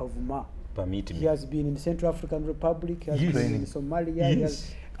Kavuma. Permit me. He has been in the Central African Republic, he has been in Somalia,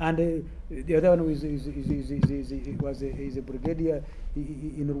 and the other one is a brigadier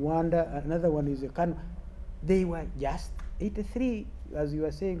in Rwanda, another one is a Kano. They were just 83, as you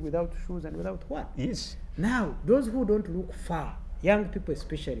were saying, without shoes and without what? Yes. Now, those who don't look far, young people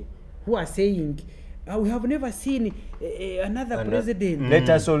especially, who are saying, we have never seen another president. Let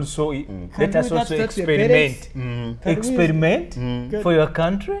us also experiment. Experiment for your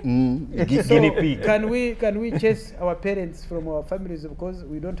country. Guinea pig. Can we chase our parents from our families because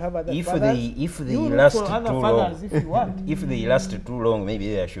we don't have other fathers? If they last too long, if they last too long,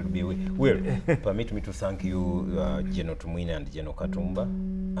 maybe there should be. Well, permit me to thank you, Geno Tumwine and Geno Katumba,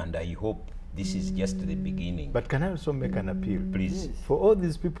 and I hope this is just the beginning. But can I also make an appeal? Please. Yes. For all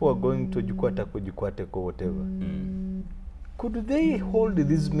these people who are going to Jikwatako, whatever, could they hold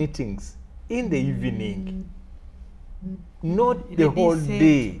these meetings in the evening? not In the a whole decent-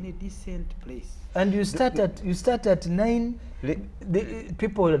 day. In a decent place. And you start at 9. The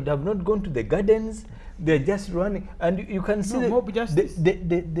people that have not gone to the gardens, they're just running, and you can see mob justice.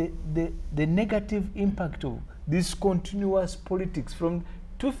 the negative impact of this continuous politics from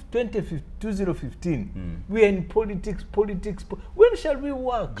 2015. We are in politics. When shall we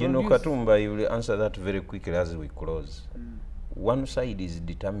work? General Katumba, you will answer that very quickly as we close. One side is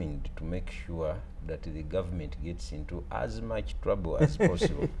determined to make sure that the government gets into as much trouble as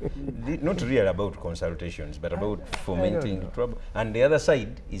possible. Not really about consultations, but about fomenting trouble. And the other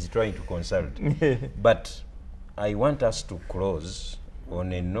side is trying to consult. But I want us to close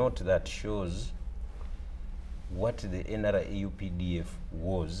on a note that shows what the NRA-UPDF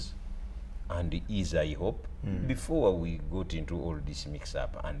was and is, I hope, before we got into all this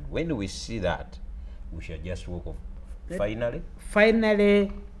mix-up. And when we see that, we shall just walk off.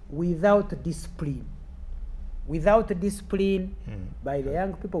 Finally, without discipline by the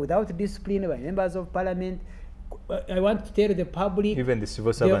young people, without discipline by members of parliament, I want to tell the public, even the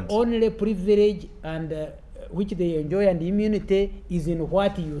civil servants, the only privilege and which they enjoy and immunity is in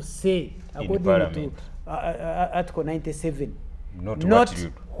what you say, according to Article 97. Not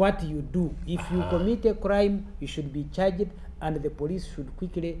what you do. If you commit a crime, you should be charged, and the police should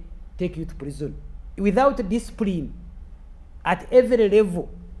quickly take you to prison. Without discipline, at every level,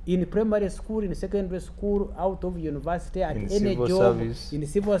 in primary school, in secondary school, out of university, at any job, in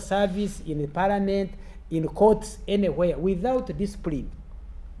civil service, in parliament, in courts, anywhere, without discipline,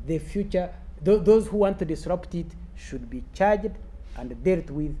 the future, those who want to disrupt it should be charged and dealt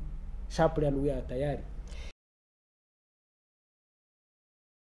with sharply, and we are tayari.